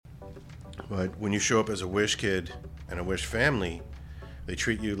But when you show up as a Wish kid and a Wish family, they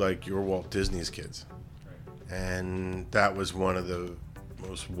treat you like you're Walt Disney's kids. And that was one of the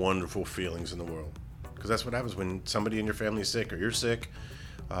most wonderful feelings in the world. Because that's what happens when somebody in your family is sick or you're sick.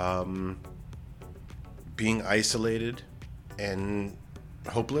 Being isolated and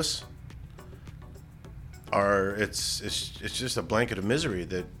hopeless it's just a blanket of misery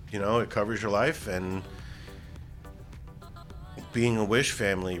that, it covers your life. And being a Wish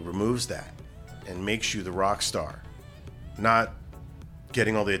family removes that and makes you the rock star, not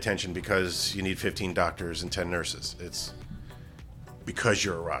getting all the attention because you need 15 doctors and 10 nurses. It's because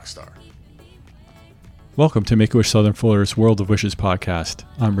you're a rock star. Welcome to Make-A-Wish Southern Florida's World of Wishes podcast.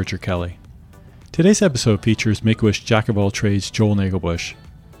 I'm Richard Kelly. Today's episode features Make-A-Wish Jack of all trades Joel Nagelbush.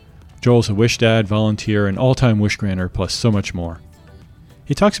 Joel's a Wish dad, volunteer, and all-time Wish granter, plus so much more.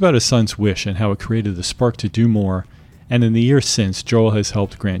 He talks about his son's wish and how it created the spark to do more, and in the years since, Joel has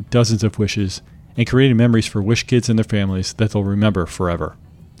helped grant dozens of wishes and created memories for Wish kids and their families that they'll remember forever.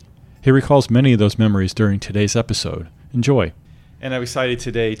 He recalls many of those memories during today's episode. Enjoy. And I'm excited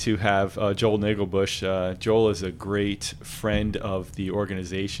today to have Joel Nagelbush. Joel is a great friend of the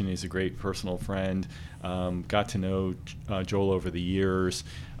organization. He's a great personal friend. Got to know Joel over the years.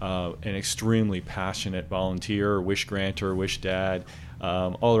 An extremely passionate volunteer, Wish granter, Wish dad,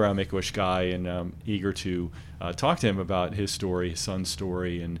 all around Make-A-Wish guy, and eager to talk to him about his story, his son's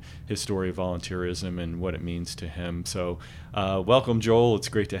story, and his story of volunteerism and what it means to him. So welcome, Joel. It's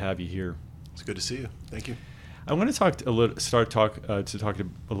great to have you here. It's good to see you. Thank you. I want to talk a little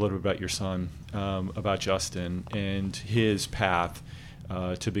bit about your son, about Justin and his path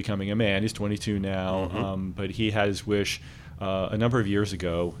to becoming a man. He's 22 now, but he had his wish a number of years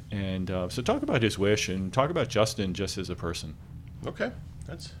ago. And so talk about his wish and talk about Justin just as a person. Okay,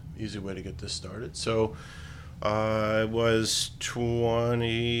 that's an easy way to get this started. So I was August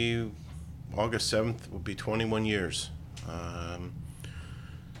 7th will be 21 years.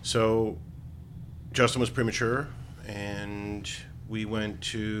 So Justin was premature, and we went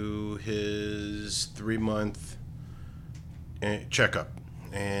to his 3-month checkup.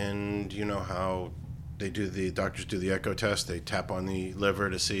 And you know how the doctors do the echo test. They tap on the liver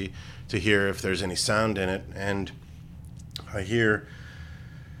to hear if there's any sound in it. And I hear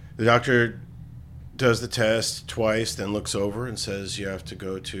the doctor does the test twice, then looks over and says, you have to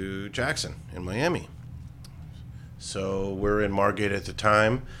go to Jackson in Miami. So we're in Margate at the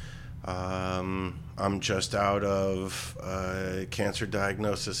time. I'm just out of cancer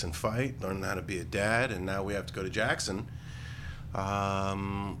diagnosis and fight, learning how to be a dad, and now we have to go to Jackson,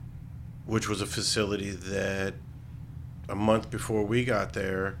 which was a facility that a month before we got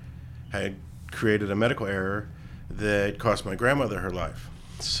there had created a medical error that cost my grandmother her life.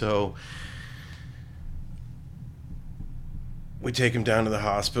 So we take him down to the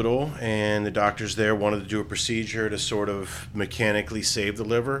hospital, and the doctors there wanted to do a procedure to sort of mechanically save the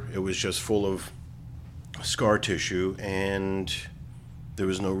liver. It was just full of scar tissue, and there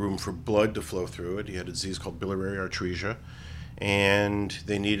was no room for blood to flow through it. He had a disease called biliary atresia, and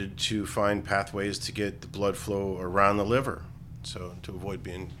they needed to find pathways to get the blood flow around the liver. So to avoid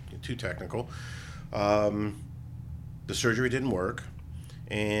being too technical, the surgery didn't work,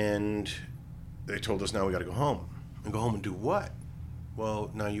 and they told us, now we got to go home. And go home and do what?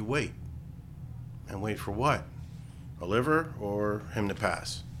 Well, now you wait. And wait for what? A liver or him to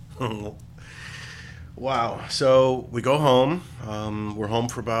pass? Wow. So we go home. We're home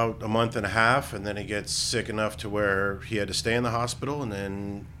for about a month and a half, and then he gets sick enough to where he had to stay in the hospital. And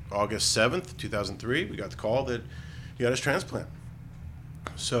then August 7th, 2003, we got the call that he got his transplant.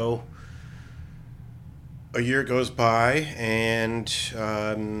 So a year goes by, and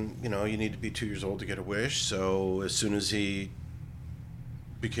you need to be 2 years old to get a wish. So as soon as he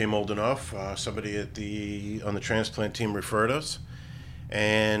became old enough, somebody on the transplant team referred us,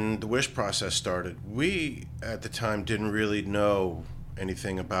 and the wish process started. We at the time didn't really know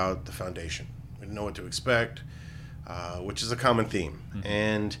anything about the foundation. We didn't know what to expect, which is a common theme. Mm-hmm.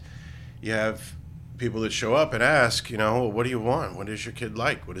 And you have people that show up and ask, what do you want? What is your kid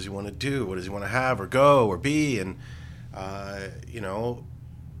like? What does he want to do? What does he want to have or go or be? And,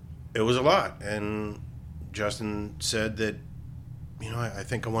 it was a lot. And Justin said that, I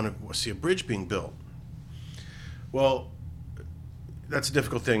think I want to see a bridge being built. Well, that's a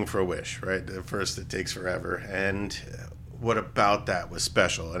difficult thing for a wish, right? At first, it takes forever. And what about that was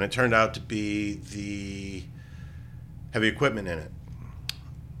special? And it turned out to be the heavy equipment in it.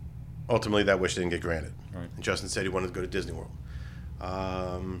 Ultimately, that wish didn't get granted. Right. And Justin said he wanted to go to Disney World.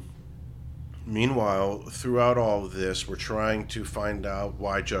 Meanwhile, throughout all of this, we're trying to find out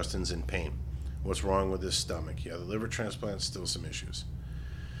why Justin's in pain. What's wrong with his stomach? Yeah, the liver transplant, still some issues.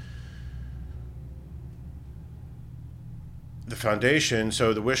 the foundation,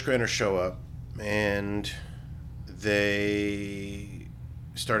 so the wish granters show up and they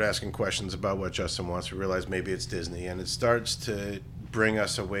start asking questions about what Justin wants. We realize maybe it's Disney, and it starts to bring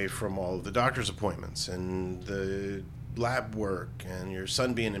us away from all of the doctor's appointments and the lab work and your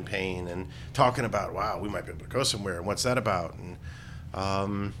son being in pain and talking about, wow, we might be able to go somewhere, and what's that about? And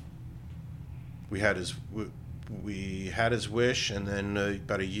we had his wish, and then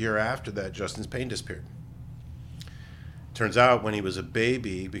about a year after that, Justin's pain disappeared. Turns out when he was a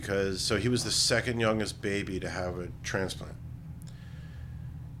baby, so he was the second youngest baby to have a transplant.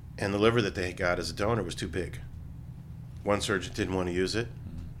 And the liver that they got as a donor was too big. One surgeon didn't want to use it.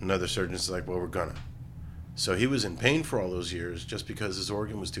 Another surgeon's like, well, we're gonna. So he was in pain for all those years just because his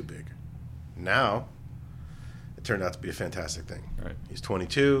organ was too big. Now, it turned out to be a fantastic thing. Right. He's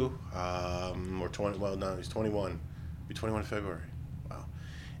 22, or 20, well, no, he's 21. He'll be 21 in February. Wow.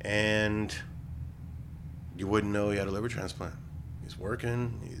 And you wouldn't know he had a liver transplant. He's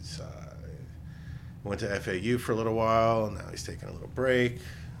working. He's went to FAU for a little while. Now he's taking a little break.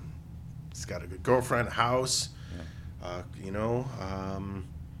 He's got a good girlfriend, a house. Yeah.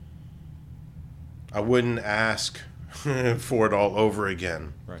 I wouldn't ask for it all over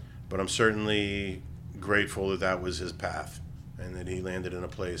again. Right. But I'm certainly grateful that was his path, and that he landed in a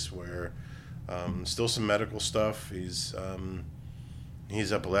place where still some medical stuff. He's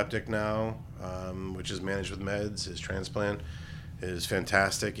epileptic now, which is managed with meds. His transplant is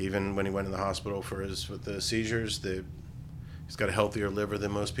fantastic. Even when he went in the hospital with the seizures, he's got a healthier liver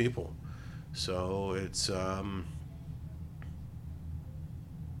than most people. So it's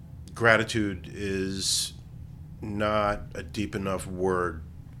gratitude is not a deep enough word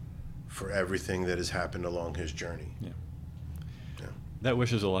for everything that has happened along his journey. Yeah. That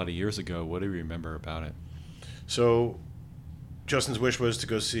wish was a lot of years ago. What do you remember about it? So Justin's wish was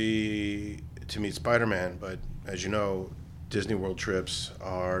to meet Spider-Man, but as you know, Disney World trips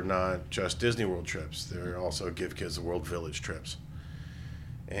are not just Disney World trips. They're also Give Kids the World Village trips.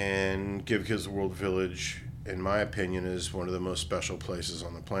 And Give Kids the World Village, in my opinion, is one of the most special places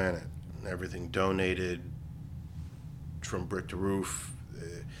on the planet. Everything donated from brick to roof.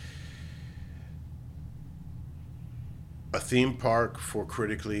 A theme park for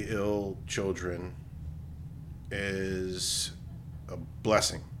critically ill children is a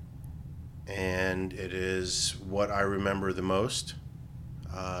blessing, and it is what I remember the most.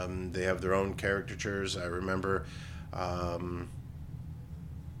 They have their own caricatures. I remember, I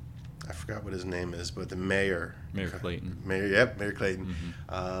forgot what his name is, but the mayor Clayton. Mayor Clayton,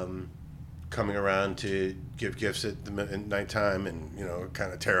 Mm-hmm. Coming around to give gifts at nighttime, and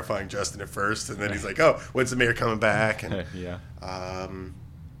kind of terrifying Justin at first, and then he's like, "Oh, when's the mayor coming back?" And Yeah. And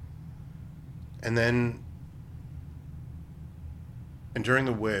then, and during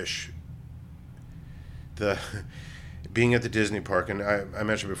the wish, being at the Disney park, and I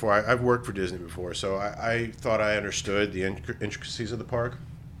mentioned before, I've worked for Disney before, so I thought I understood the intricacies of the park.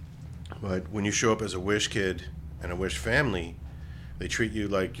 But when you show up as a Wish kid and a Wish family, they treat you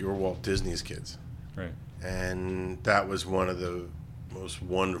like you're Walt Disney's kids. Right. And that was one of the most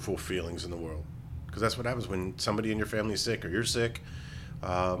wonderful feelings in the world. Because that's what happens when somebody in your family is sick or you're sick.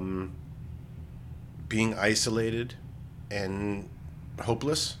 Being isolated and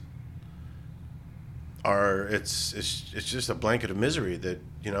hopeless, it's just a blanket of misery that,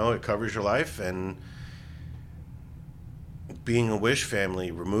 it covers your life. And being a Wish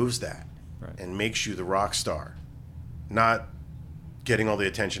family removes that. Right. And makes you the rock star. Not getting all the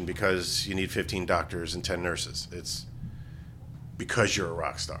attention because you need 15 doctors and 10 nurses. It's because you're a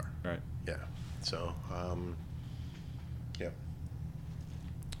rock star. Right. Yeah. So, yeah.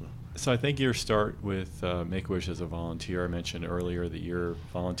 So I think your start with Make-A-Wish as a volunteer, I mentioned earlier that you're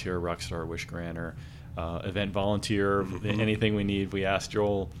volunteer, rockstar, wish granter, event volunteer, anything we need, we ask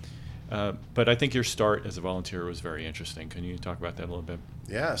Joel. But I think your start as a volunteer was very interesting. Can you talk about that a little bit?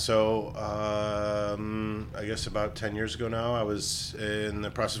 Yeah, so I guess about 10 years ago now, I was in the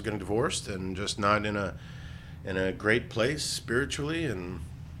process of getting divorced and just not in a great place spiritually. And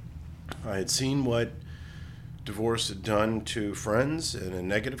I had seen what divorce had done to friends in a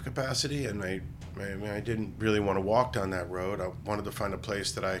negative capacity, and I didn't really want to walk down that road. I wanted to find a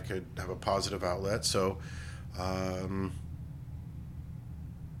place that I could have a positive outlet. So I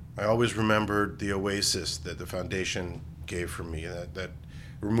always remembered the oasis that the foundation gave for me, that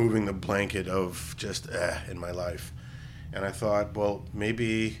removing the blanket of just in my life. And I thought, well,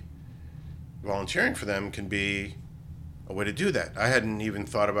 maybe volunteering for them can be a way to do that. I hadn't even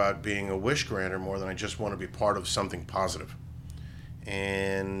thought about being a wish granter more than I just want to be part of something positive.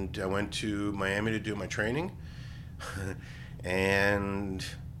 And I went to Miami to do my training, and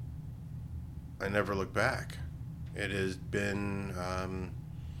I never looked back. It has been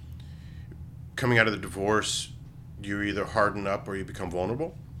coming out of the divorce, you either harden up or you become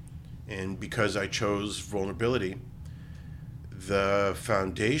vulnerable. And because I chose vulnerability, the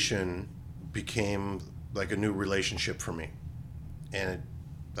foundation became like a new relationship for me. And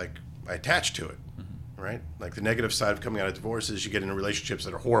I attached to it, right? Like the negative side of coming out of divorce is you get into relationships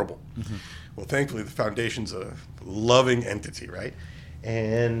that are horrible. Well, thankfully, the foundation's a loving entity, right?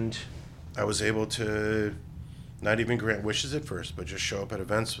 And I was able to not even grant wishes at first, but just show up at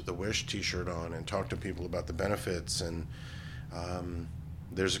events with the Wish t-shirt on and talk to people about the benefits. And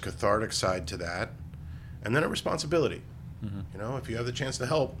there's a cathartic side to that. And then a responsibility. You know, if you have the chance to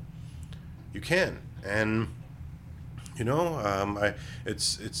help, you can. And, you know,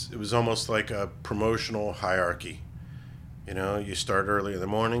 it was almost like a promotional hierarchy. You know, you start early in the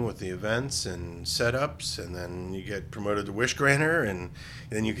morning with the events and setups, and then you get promoted to wish granter, and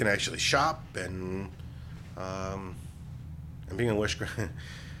then you can actually shop and being a wish granter.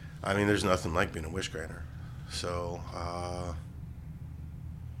 I mean, there's nothing like being a wish granter. So,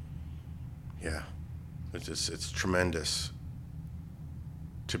 yeah, it's tremendous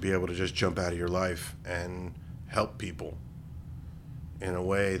to be able to just jump out of your life and help people in a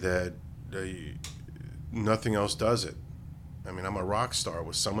way that nothing else does it. I mean, I'm a rock star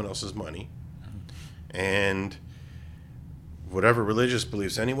with someone else's money, and whatever religious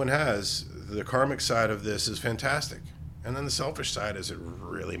beliefs anyone has, the karmic side of this is fantastic. And then the selfish side is it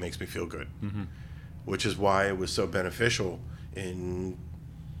really makes me feel good, which is why it was so beneficial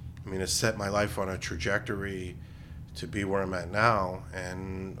it set my life on a trajectory to be where I'm at now.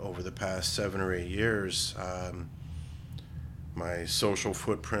 And over the past 7 or 8 years, my social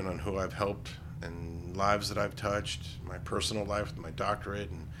footprint on who I've helped and lives that I've touched, my personal life with my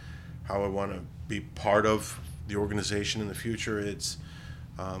doctorate, and how I want to be part of the organization in the future. It's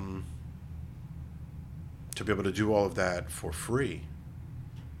to be able to do all of that for free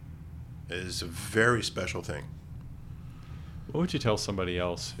is a very special thing. What would you tell somebody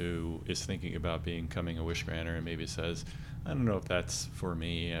else who is thinking about becoming a wish granter and maybe says, I don't know if that's for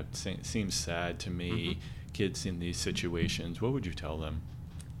me, it seems sad to me, kids in these situations? What would you tell them?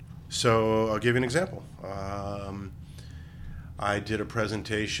 So I'll give you an example. I did a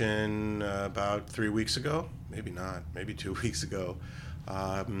presentation about 3 weeks ago, maybe 2 weeks ago,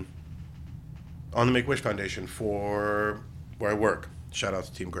 on the Make-A-Wish Foundation for where I work. Shout out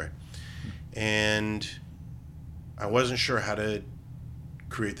to Team Gray. And I wasn't sure how to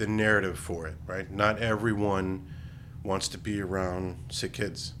create the narrative for it, right? Not everyone wants to be around sick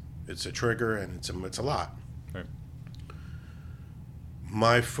kids. It's a trigger, and it's a lot. Right.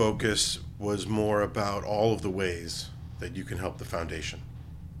 My focus was more about all of the ways that you can help the foundation.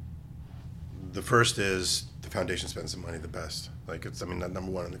 The first is the foundation spends the money the best. Like not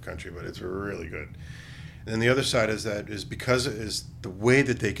number one in the country, but it's really good. And then the other side is the way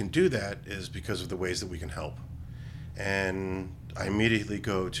that they can do that is because of the ways that we can help. And I immediately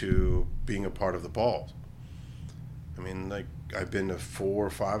go to being a part of the ball. I mean, I've been to 4 or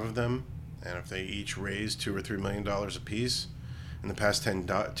 5 of them, and if they each raise $2 or $3 million a piece, in the past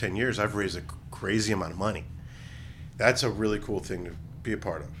 10 years, I've raised a crazy amount of money. That's a really cool thing to be a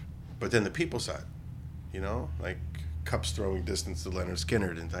part of. But then the people side, like cups throwing distance to Leonard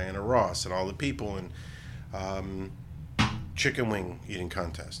Skinner and Diana Ross and all the people, and chicken wing eating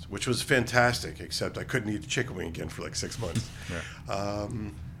contest, which was fantastic, except I couldn't eat the chicken wing again for like 6 months.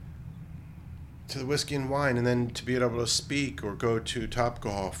 Right. To the whiskey and wine, and then to be able to speak or go to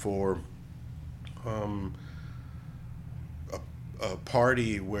Topgolf or a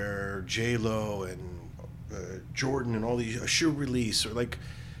party where J-Lo and Jordan and all these, a shoe release, or like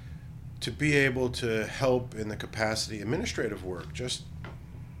to be able to help in the capacity, administrative work, just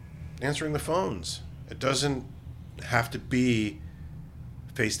answering the phones. It doesn't have to be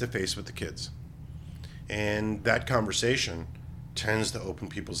face-to-face with the kids. And that conversation tends to open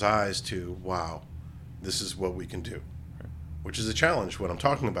people's eyes to, wow, this is what we can do. Right. Which is a challenge when I'm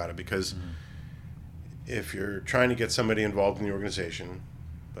talking about it, because if you're trying to get somebody involved in the organization,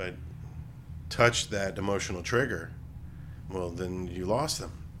 but touch that emotional trigger, well, then you lost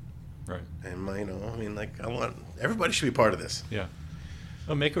them. Right. And, I want, everybody should be part of this. Yeah.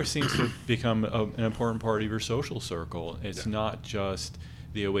 Well, Make-A-Wish seems to become an important part of your social circle. It's not just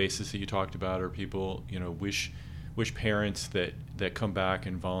the oasis that you talked about, or people, wish parents that come back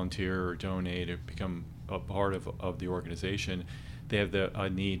and volunteer or donate or become a part of the organization. They have a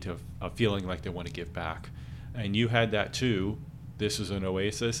need to a feeling like they want to give back, and you had that too. This is an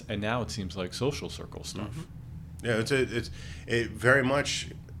oasis, and now it seems like social circle stuff. Yeah, it's very much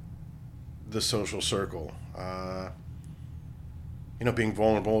the social circle. Being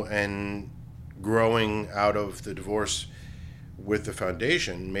vulnerable and growing out of the divorce with the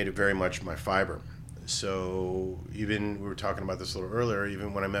foundation made it very much my fiber. So even, we were talking about this a little earlier,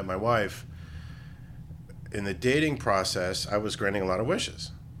 even when I met my wife, in the dating process, I was granting a lot of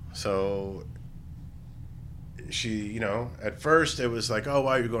wishes. So she, at first it was like, oh,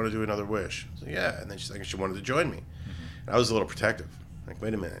 wow, you're going to do another wish. So yeah, and then she's like, she wanted to join me. Mm-hmm. And I was a little protective. Like,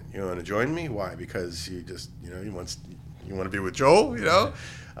 wait a minute, you want to join me? Why? Because you just, you want to be with Joel,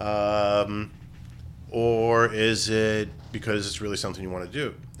 or is it because it's really something you want to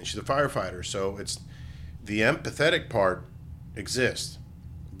do? And she's a firefighter, so it's the empathetic part exists,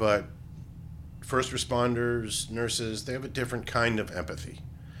 but first responders, nurses, they have a different kind of empathy.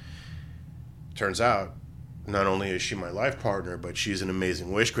 Turns out, not only is she my life partner, but she's an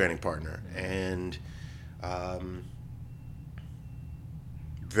amazing wish granting partner. And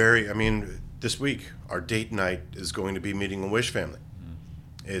this week, our date night is going to be meeting a wish family.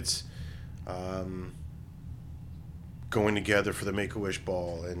 It's going together for the Make-A-Wish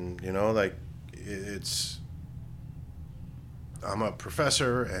ball, and I'm a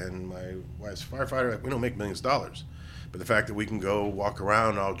professor and my wife's a firefighter. We don't make millions of dollars, but the fact that we can go walk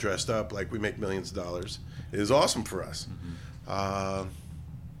around all dressed up like we make millions of dollars is awesome for us. Mm-hmm.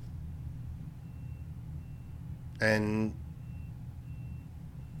 And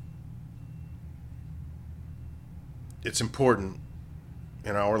it's important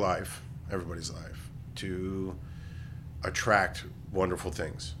in our life, everybody's life, to attract wonderful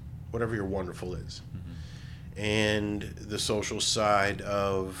things, whatever your wonderful is. Mm-hmm. And the social side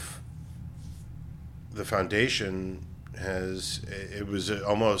of the foundation it was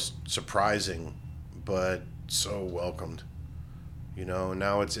almost surprising, but so welcomed.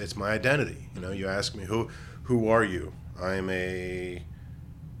 Now it's my identity. You ask me, who are you? I'm a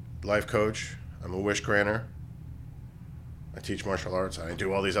life coach. I'm a wish granter. I teach martial arts. I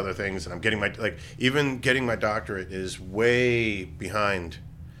do all these other things, and I'm getting even getting my doctorate is way behind.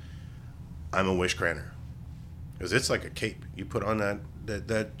 I'm a wish granter, because it's like a cape. You put on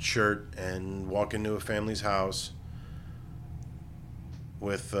that shirt and walk into a family's house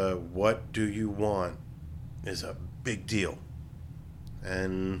with what do you want is a big deal,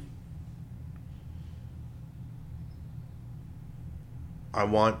 and I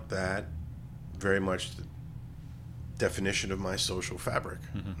want that very much. Definition of my social fabric.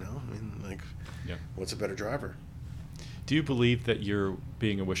 Mm-hmm. What's a better driver? Do you believe that your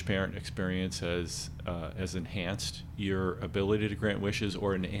being a wish parent experience has enhanced your ability to grant wishes,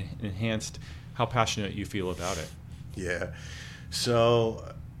 or enhanced how passionate you feel about it? Yeah.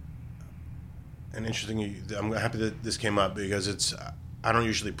 So, and interesting, I'm happy that this came up, because I don't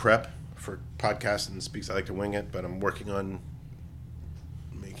usually prep for podcasts and speaks. I like to wing it, but I'm working on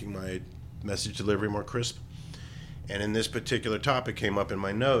making my message delivery more crisp. And in this particular topic came up in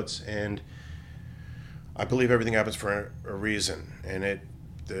my notes, and I believe everything happens for a reason. And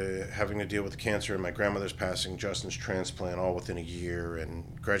having to deal with cancer and my grandmother's passing, Justin's transplant, all within a year, and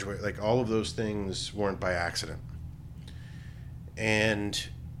graduate, all of those things weren't by accident. And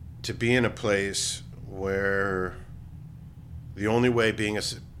to be in a place where the only way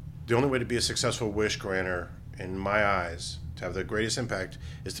to be a successful wish granter, in my eyes, to have the greatest impact,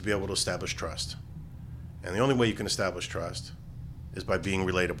 is to be able to establish trust. And the only way you can establish trust is by being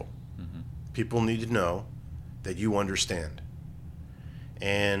relatable. Mm-hmm. People need to know that you understand.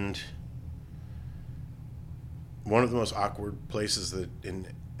 And one of the most awkward places that in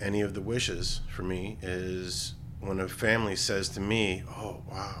any of the wishes for me is when a family says to me, oh,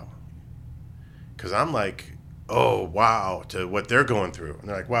 wow. Because I'm like, oh, wow, to what they're going through. And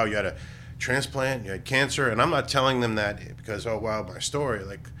they're like, wow, you had a transplant, you had cancer. And I'm not telling them that because, oh, wow, my story.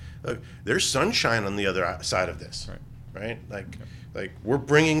 Look, there's sunshine on the other side of this, right? Like we're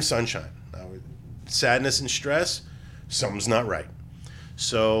bringing sunshine. Now, sadness and stress, something's not right.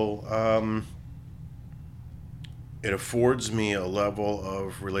 So it affords me a level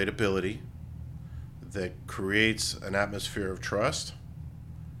of relatability that creates an atmosphere of trust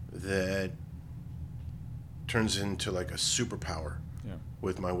that turns into like a superpower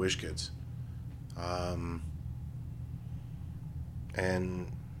with my wish kids.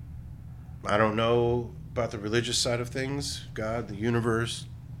 And I don't know about the religious side of things, God, the universe,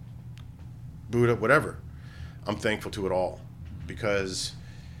 Buddha, whatever. I'm thankful to it all, because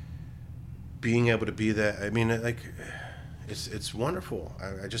being able to be that, it's wonderful.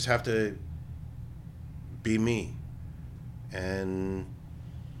 I just have to be me, and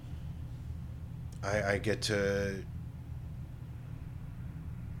I get to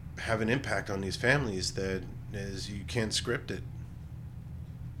have an impact on these families that is, you can't script it.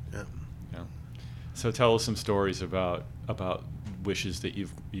 Yeah. So tell us some stories about wishes that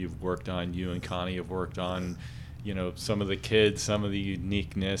you've worked on, you and Connie have worked on, some of the kids, some of the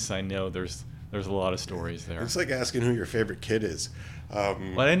uniqueness. I know there's a lot of stories there. It's like asking who your favorite kid is.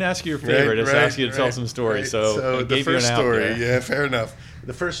 Well, I didn't ask you your favorite. I just asked you to tell some stories. Right. So I the gave first you an story, out there. yeah, fair enough.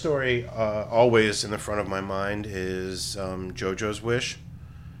 The first story, always in the front of my mind, is JoJo's wish.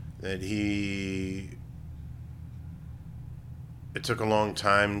 That it took a long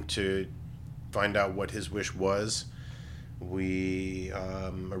time to find out what his wish was. We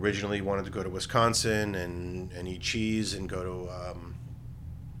originally wanted to go to Wisconsin and eat cheese and go to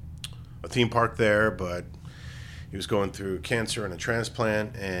a theme park there, but he was going through cancer and a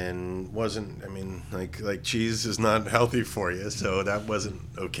transplant and wasn't, like cheese is not healthy for you, so that wasn't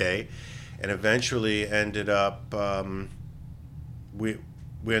okay. And eventually ended up, we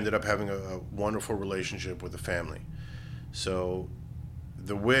ended up having a wonderful relationship with the family. So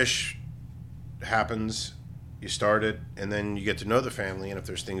the wish happens, you start it, and then you get to know the family, and if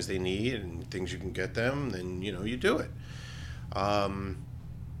there's things they need and things you can get them, then, you do it.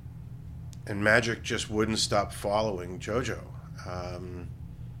 And magic just wouldn't stop following JoJo.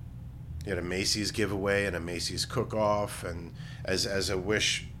 He had a Macy's giveaway and a Macy's cook-off, and as a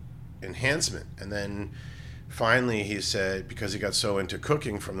wish enhancement. And then finally he said, because he got so into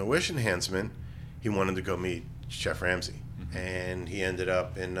cooking from the wish enhancement, he wanted to go meet Chef Ramsay. Mm-hmm. And he ended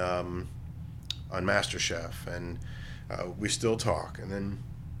up on MasterChef, and we still talk. And then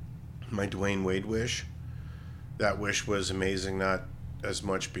my Dwayne Wade wish, that wish was amazing, not as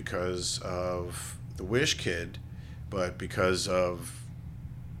much because of the Wish Kid, but because of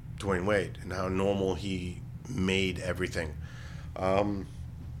Dwayne Wade and how normal he made everything. And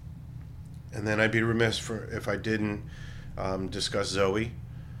then I'd be remiss if I didn't discuss Zoe.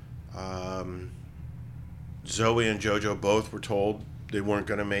 Zoe and JoJo both were told they weren't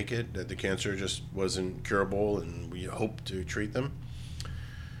going to make it, that the cancer just wasn't curable, and we hoped to treat them.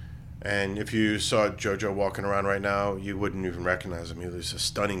 And if you saw JoJo walking around right now, you wouldn't even recognize him. He was a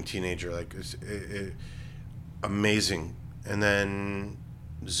stunning teenager, amazing. And then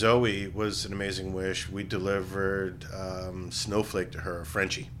Zoe was an amazing wish. We delivered Snowflake to her, a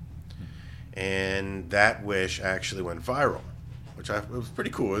Frenchie. And that wish actually went viral, which it was pretty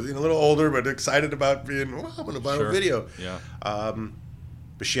cool. I was a little older, but excited about being, I'm going to viral video. Yeah.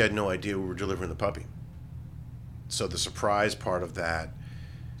 But she had no idea we were delivering the puppy. So the surprise part of that,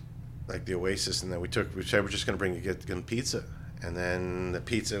 like the Oasis, and then we said we're just going to get pizza, and then the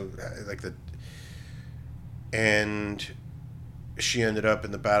pizza, and she ended up in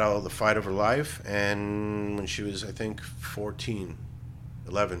the fight of her life, and when she was, I think, 14,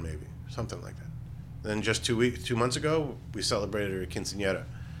 11 maybe, something like that. Then just 2 months ago, we celebrated her quinceañera.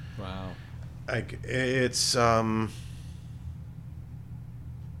 Wow. Like, it's,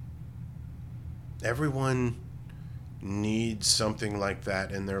 everyone needs something like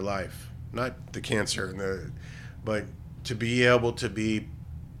that in their life. Not the cancer, but to be able to be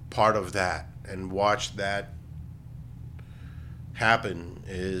part of that and watch that happen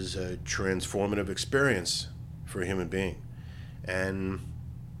is a transformative experience for a human being. And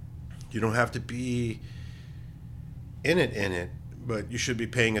you don't have to be in it, but you should be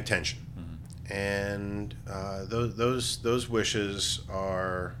paying attention. Mm-hmm. And those wishes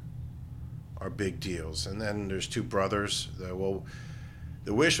are big deals. And then there's two brothers.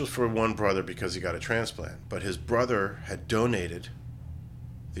 The wish was for one brother because he got a transplant, but his brother had donated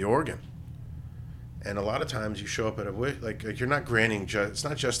the organ. And a lot of times you show up at a wish, like you're not granting, it's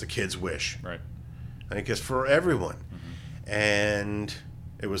not just the kid's wish. Right. Like, it's for everyone. Mm-hmm. And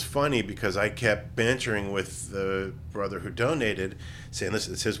it was funny because I kept bantering with the brother who donated, saying,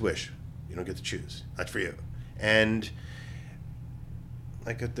 listen, it's his wish. You don't get to choose. That's for you. And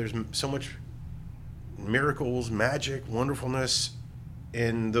there's so much miracles, magic, wonderfulness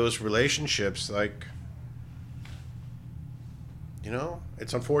in those relationships.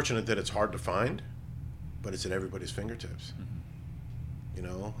 It's unfortunate that it's hard to find, but it's at everybody's fingertips.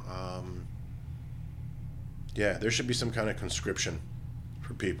 Mm-hmm. There should be some kind of conscription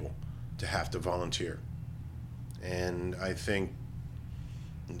for people to have to volunteer. And I think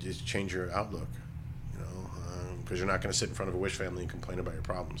just change your outlook, because you're not going to sit in front of a wish family and complain about your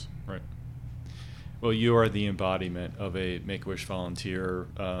problems. Right. Well, you are the embodiment of a Make-A-Wish volunteer.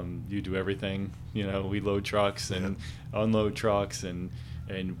 You do everything. We load trucks and unload trucks and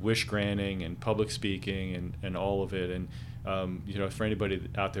wish granting and public speaking and all of it. And, for anybody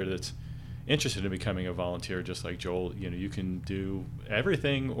out there that's interested in becoming a volunteer, just like Joel, you can do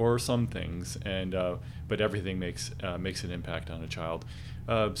everything or some things, and but everything makes an impact on a child.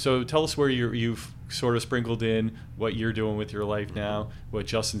 So tell us where you've sort of sprinkled in what you're doing with your life now, what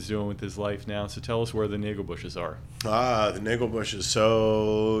Justin's doing with his life now. So tell us where the Nagelbushes are. The Nagelbushes.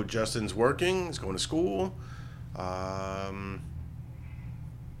 So Justin's working. He's going to school.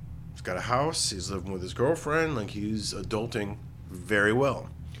 He's got a house. He's living with his girlfriend. Like, he's adulting very well.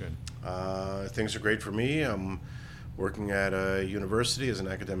 Good. Things are great for me. I'm working at a university as an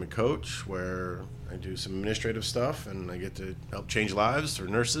academic coach where I do some administrative stuff, and I get to help change lives for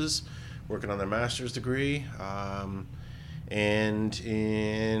nurses working on their master's degree. And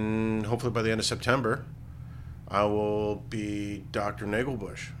hopefully by the end of September, I will be Dr.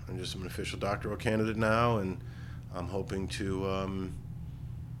 Nagelbush. I'm just an official doctoral candidate now, and I'm hoping to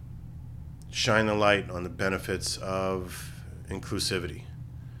shine the light on the benefits of inclusivity.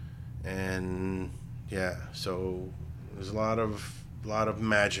 And yeah, so there's a lot of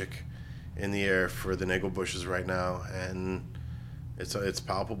magic in the air for the Nagelbushes right now, and it's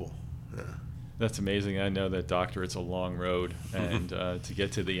palpable. Yeah. That's amazing. I know that doctorate's a long road, and to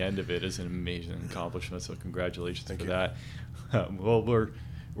get to the end of it is an amazing accomplishment. So congratulations for that. Well,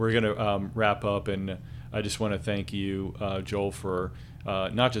 we're going to wrap up, and I just want to thank you, Joel, for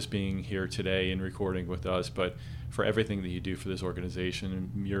not just being here today and recording with us, but for everything that you do for this organization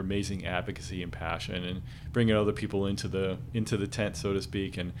and your amazing advocacy and passion and bringing other people into the tent, so to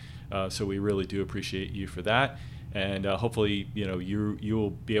speak. And so we really do appreciate you for that. And hopefully, you will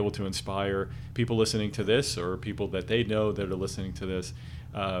be able to inspire people listening to this, or people that they know that are listening to this,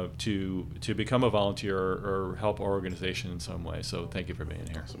 to become a volunteer or help our organization in some way. So thank you for being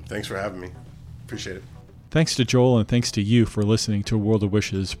here. Awesome. Thanks for having me. Appreciate it. Thanks to Joel, and thanks to you for listening to World of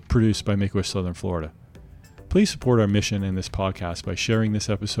Wishes, produced by Make-A-Wish Southern Florida. Please support our mission in this podcast by sharing this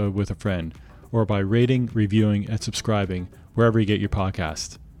episode with a friend, or by rating, reviewing, and subscribing wherever you get your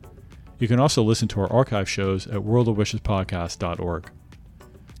podcasts. You can also listen to our archive shows at worldofwishespodcast.org.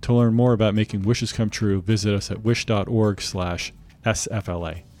 To learn more about making wishes come true, visit us at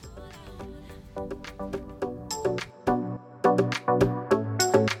wish.org/SFLA.